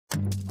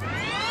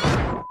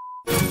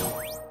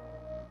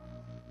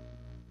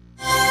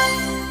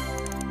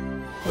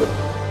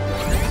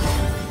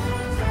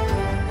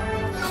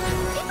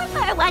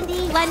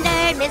Blondie,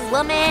 Wonder, Miss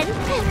Woman.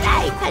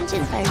 Right,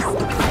 punching first.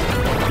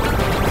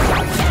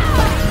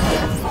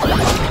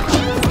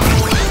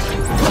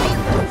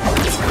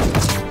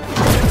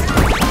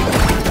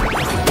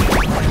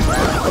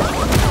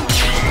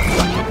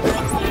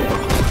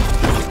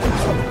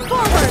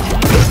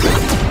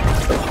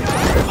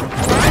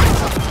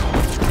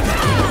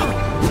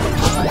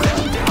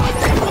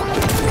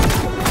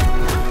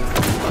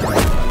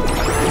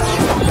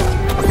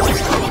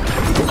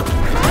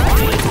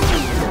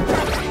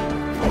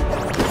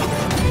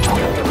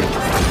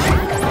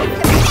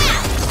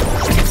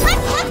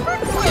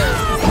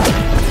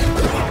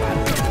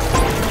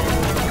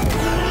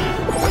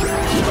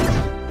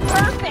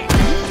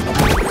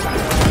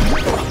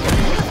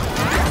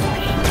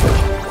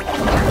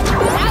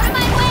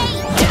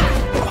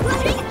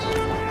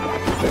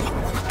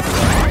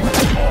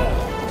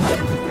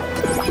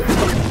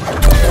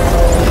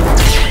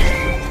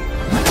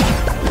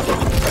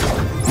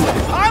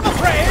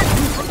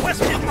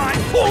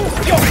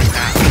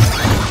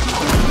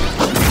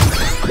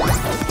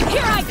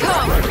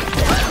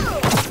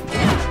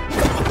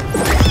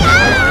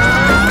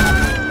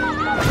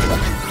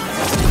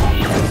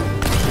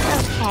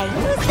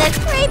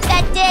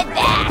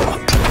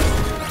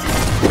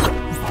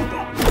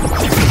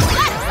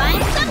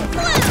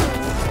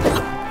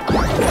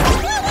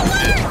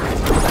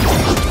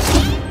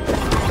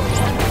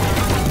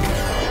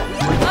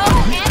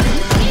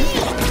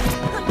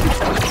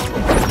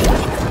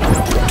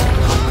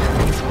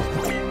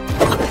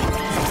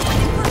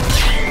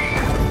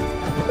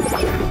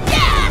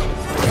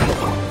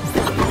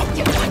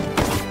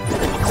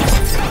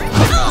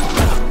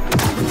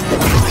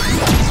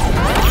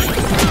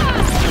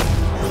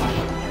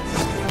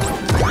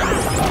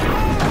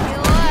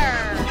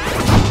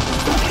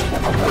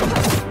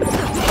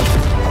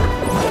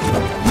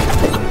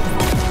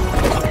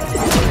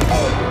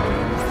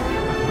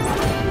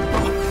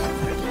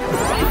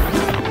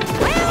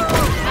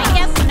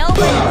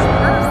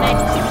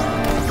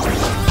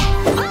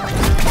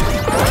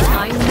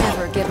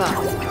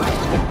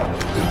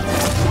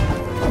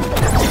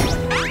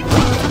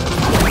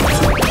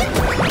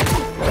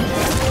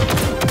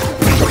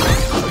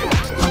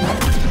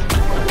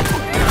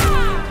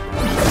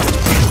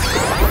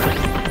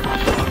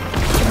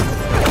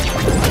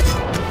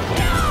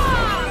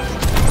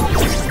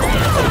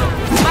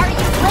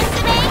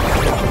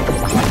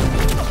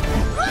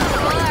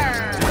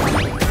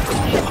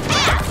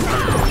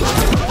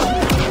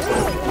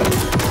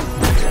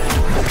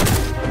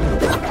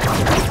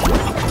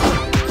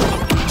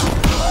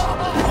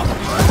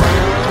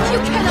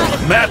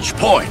 Match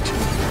point!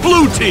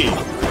 Blue team!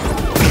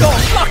 You're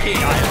lucky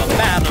I am a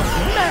man of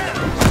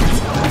manners!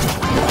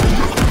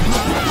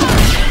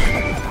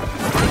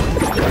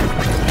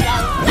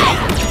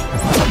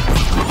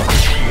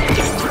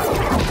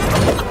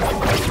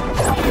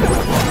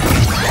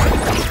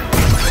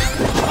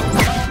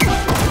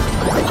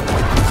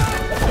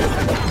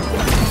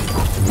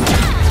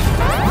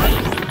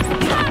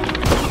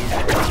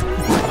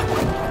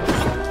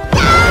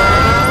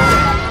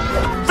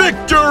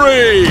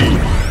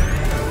 Victory!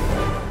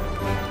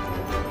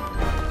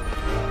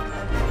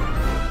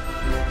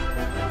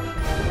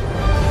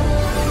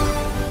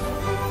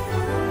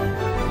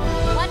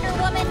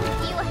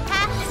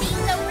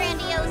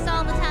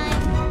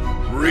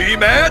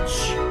 Rematch?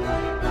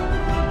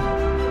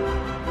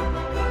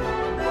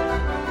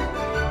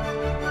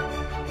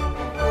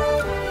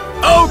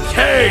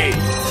 Okay!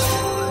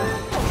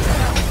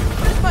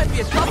 This might be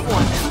a tough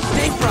one.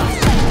 Stay front.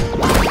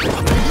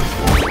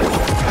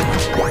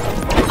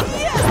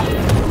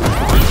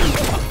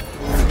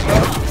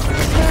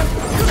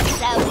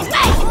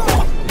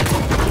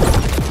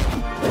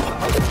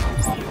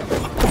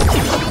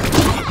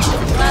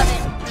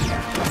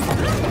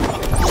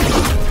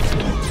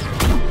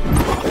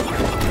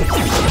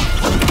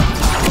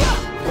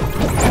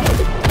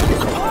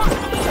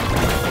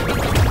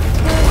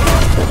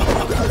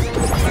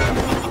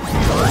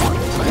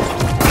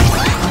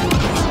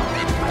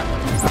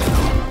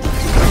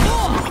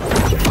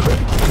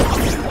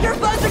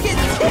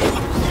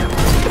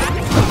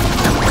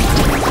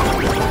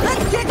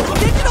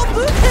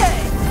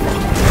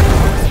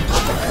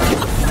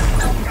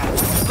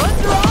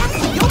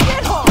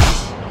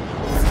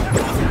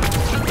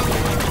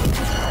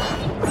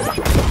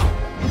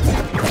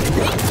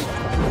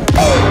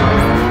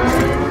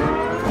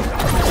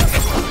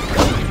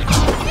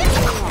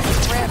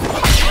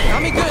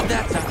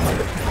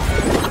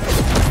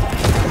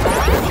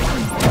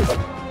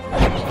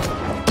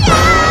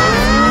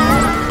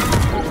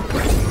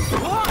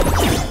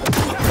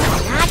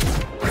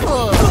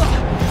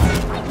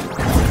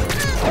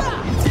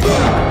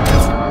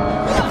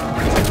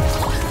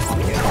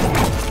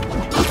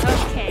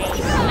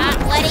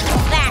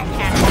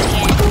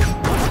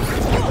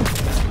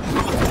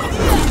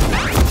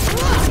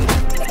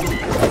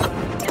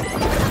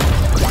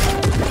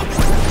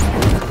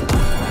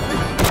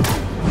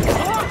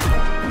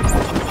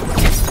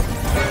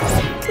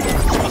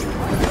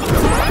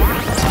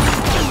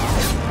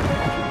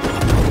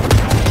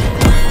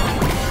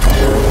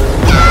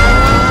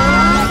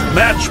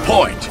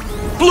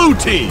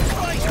 team!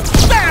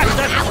 Stand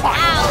and fight!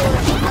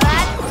 Ow!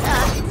 That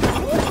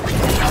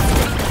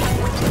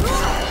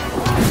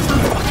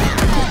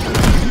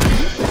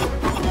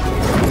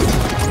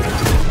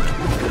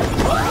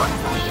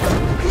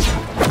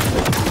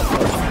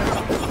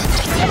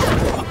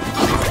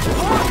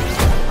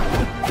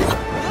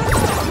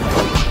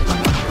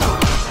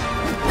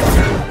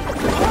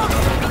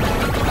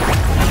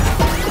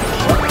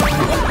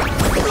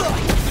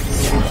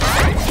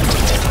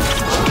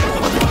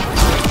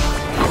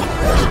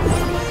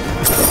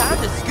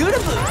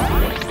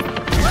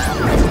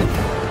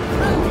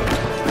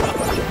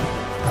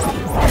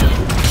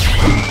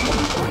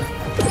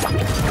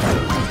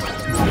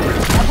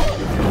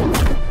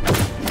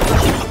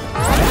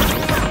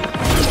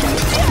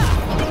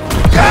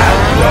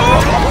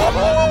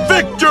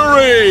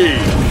Victory!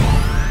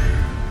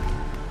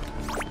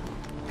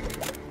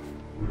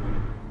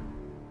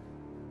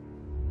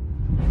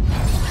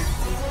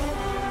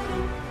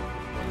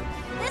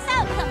 This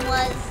outcome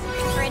was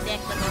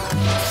predictable.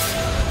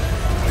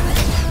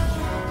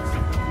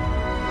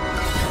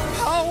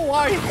 How I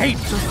hate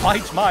to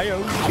fight my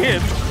own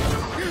kin,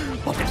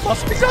 but it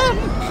must be done.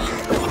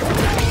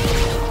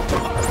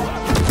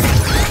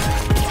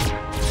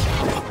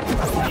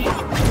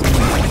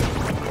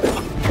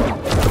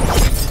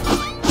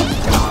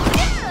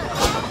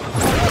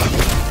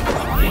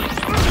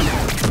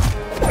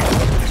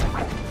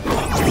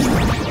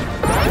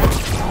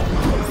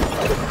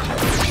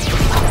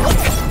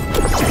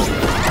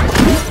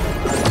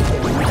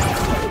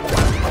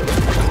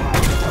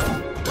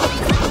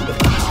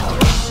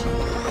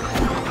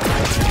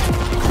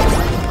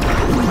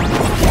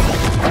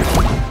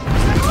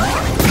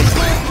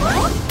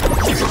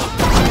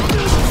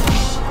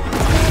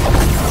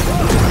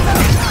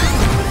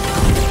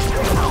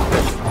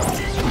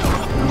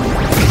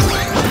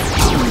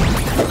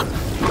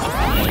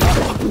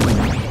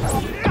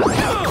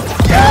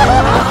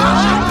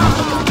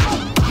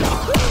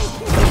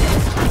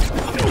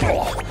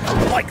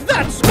 Like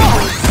that,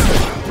 Smalls!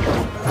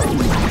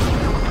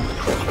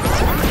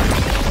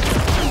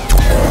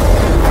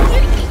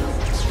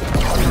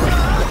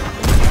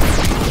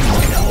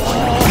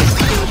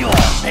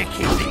 You're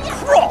making me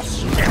cross,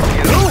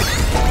 nephew!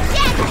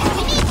 Yes,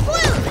 we need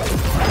glue!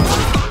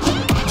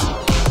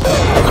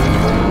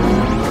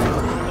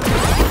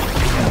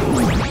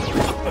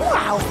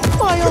 Wow,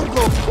 my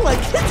uncle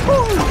likes his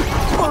toy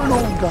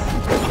turtle gun.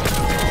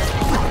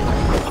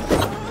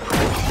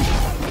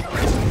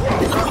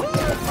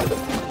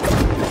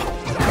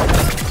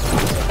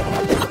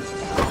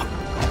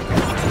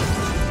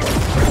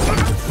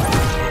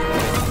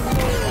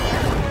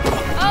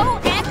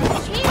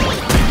 OMG!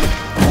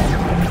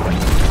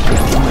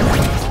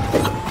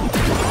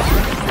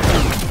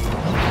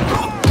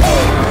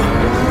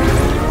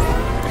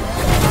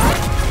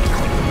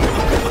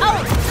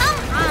 Oh,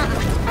 come on!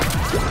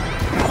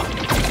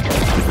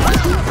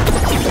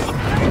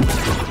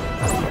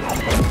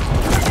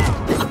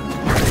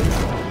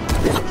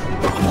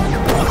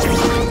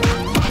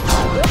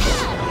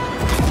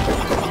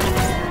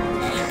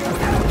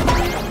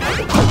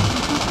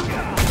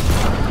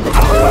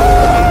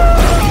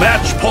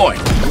 Match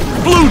point!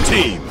 Blue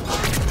team!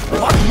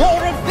 One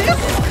more of this,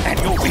 and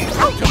you'll be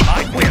out of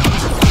my will!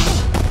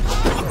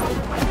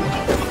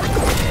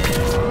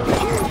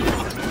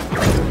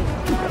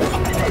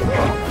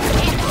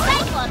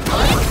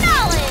 Encyclopedia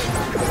knowledge!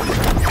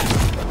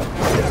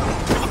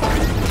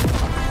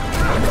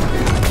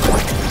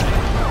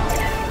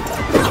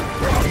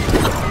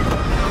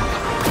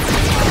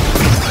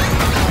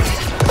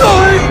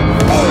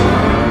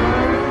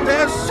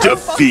 There's so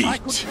Defeat. much I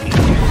could teach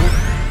you,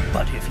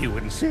 but if you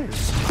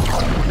insist.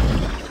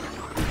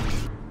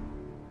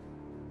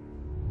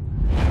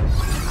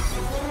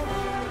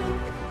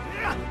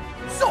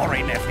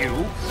 Sorry, nephew,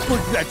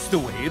 but that's the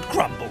way it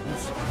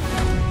crumbles.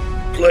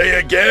 Play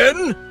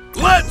again?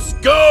 Let's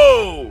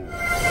go!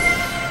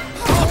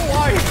 Oh,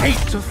 I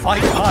hate to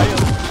fight my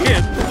own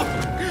kin,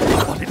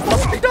 but it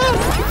must be done.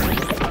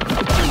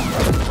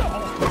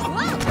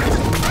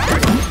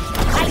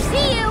 I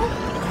see you!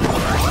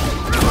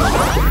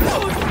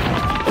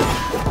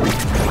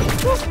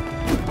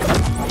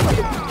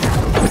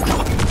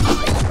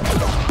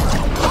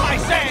 I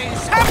say,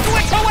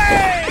 sandwich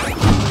away!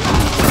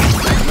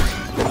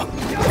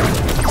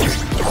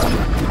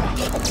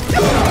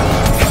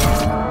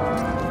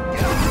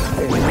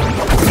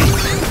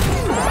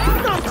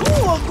 Not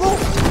cool, Uncle.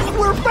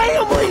 We're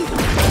family.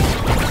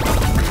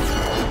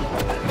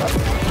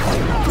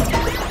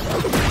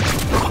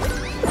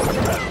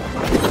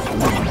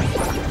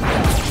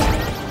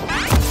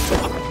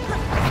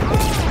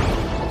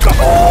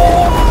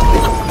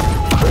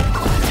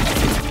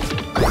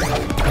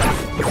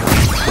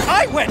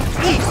 I went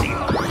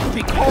easier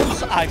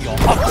because I'm your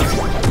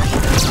uncle.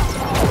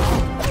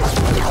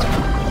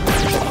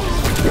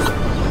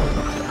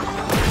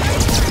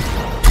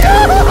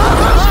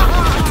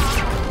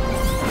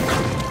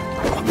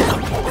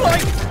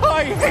 Like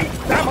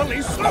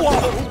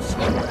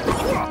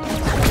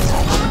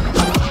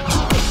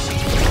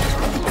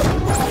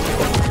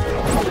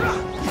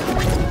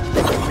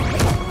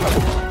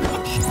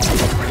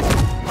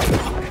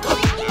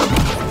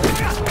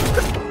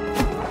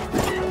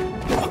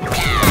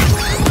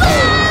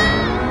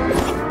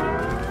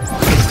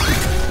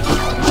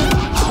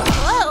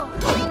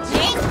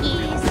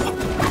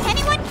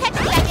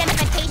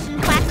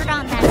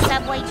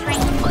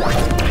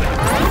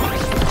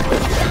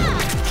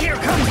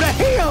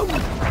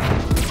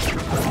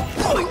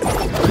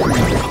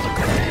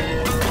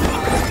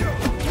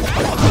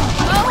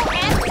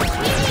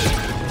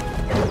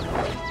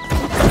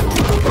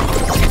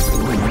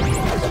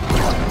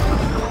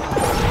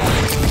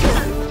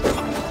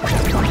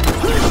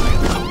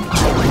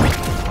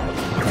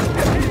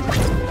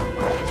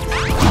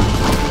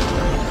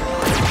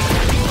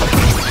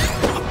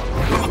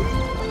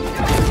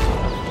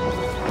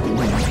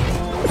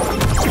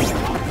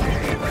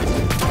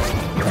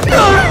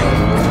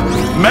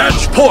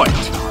Match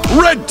point!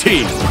 Red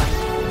team!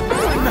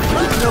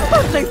 No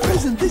birthday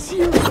present this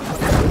year.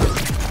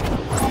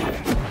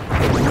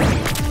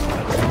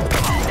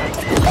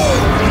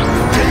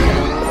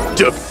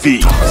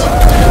 Defeat!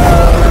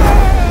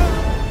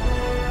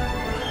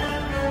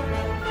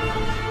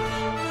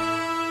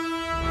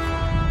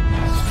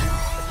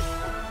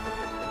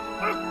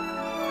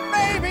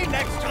 Maybe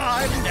next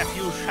time,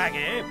 Nephew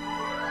Shaggy.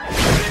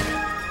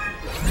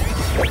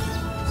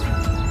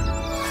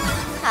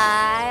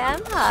 Hi,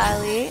 I'm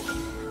Harley.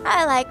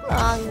 I like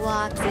long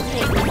walks and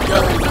hitting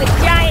goons with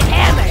giant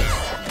hammers.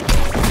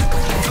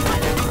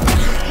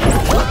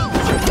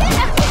 You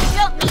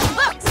don't need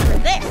books for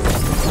this.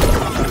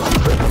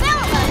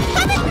 Velma,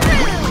 coming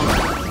through!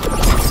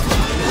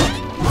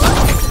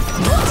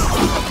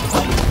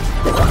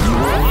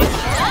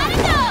 Gotta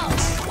go!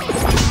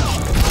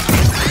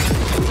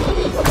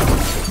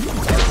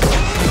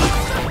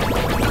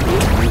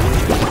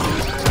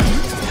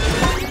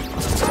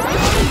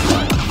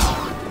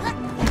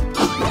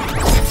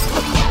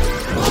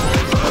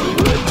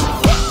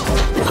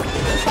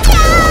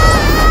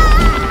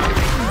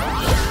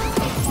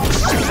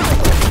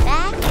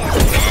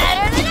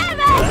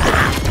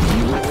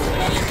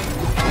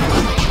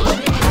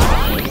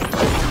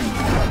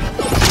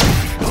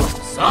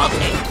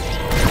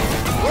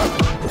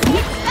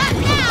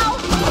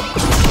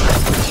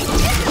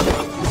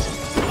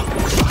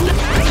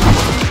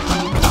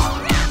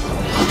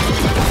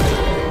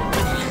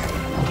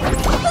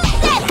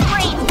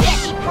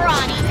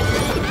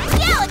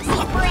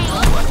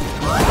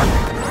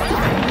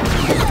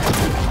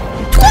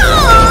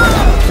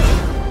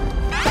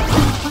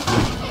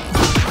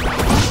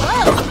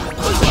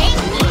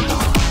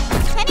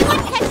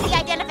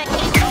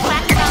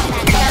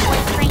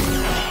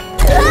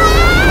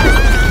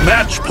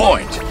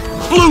 Point!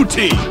 Blue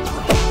team!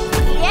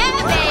 Yeah,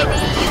 baby!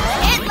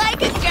 Hit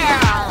like a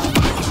girl!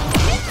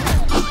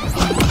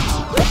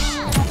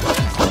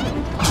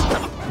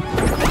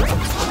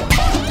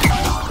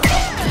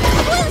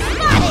 Who's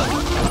spotted?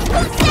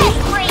 Who says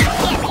brains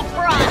can't be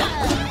brawny?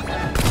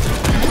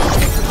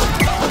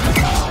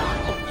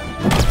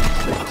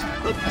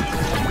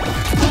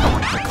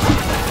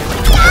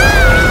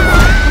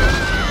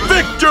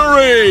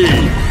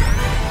 Victory!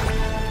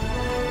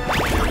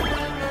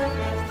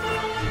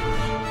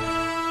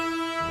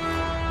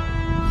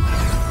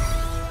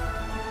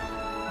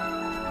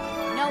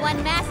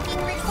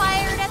 Unmasking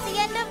required at the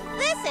end of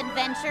this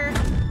adventure.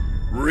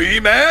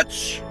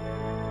 Rematch?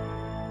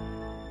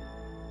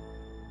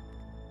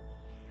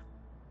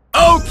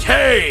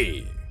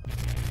 Okay!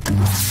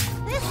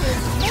 This is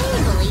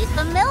vaguely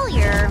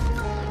familiar.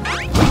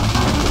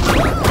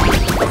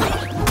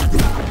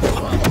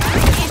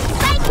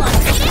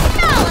 Encyclopedic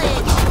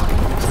knowledge!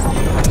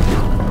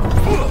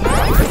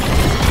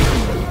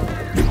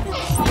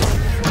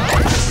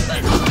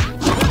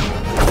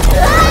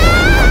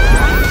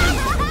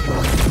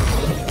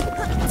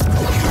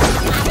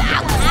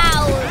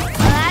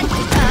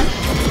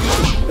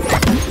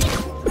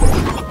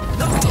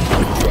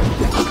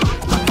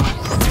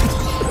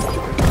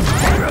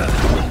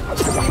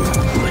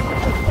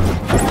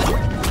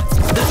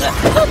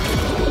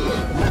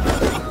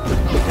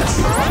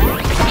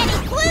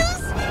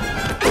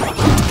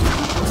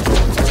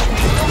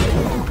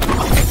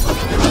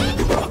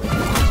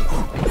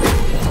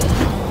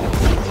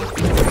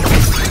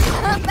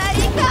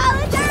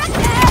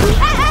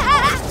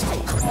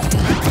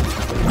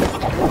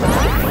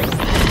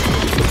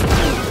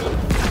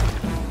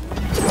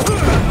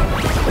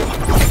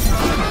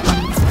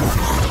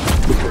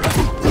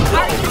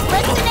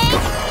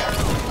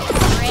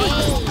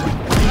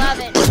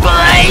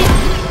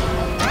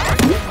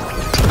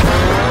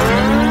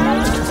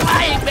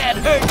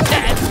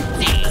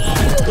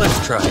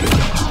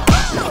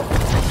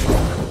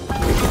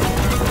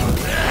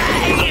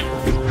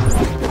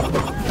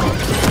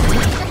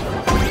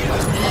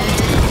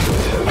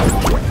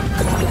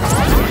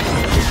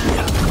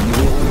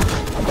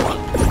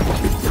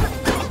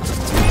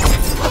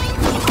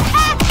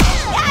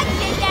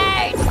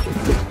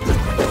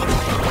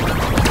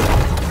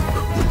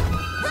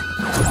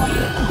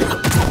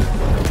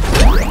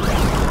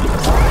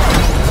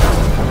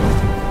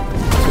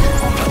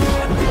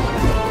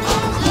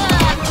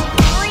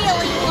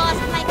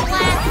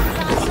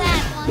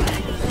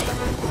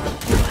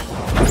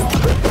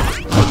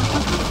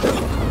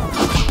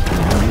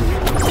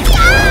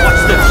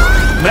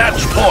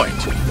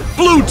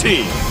 Blue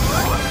team!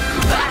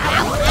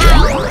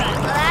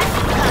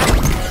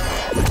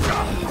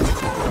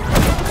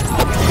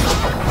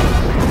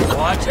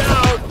 Watch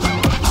out!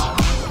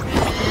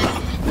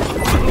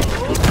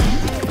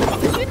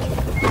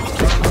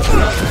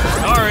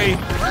 Sorry!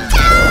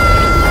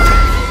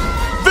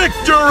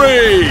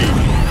 Victory!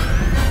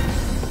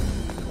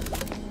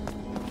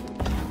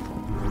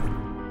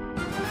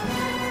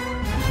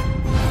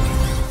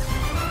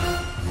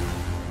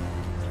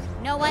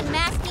 No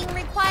unmasking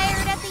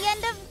required at the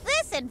end of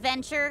this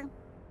adventure.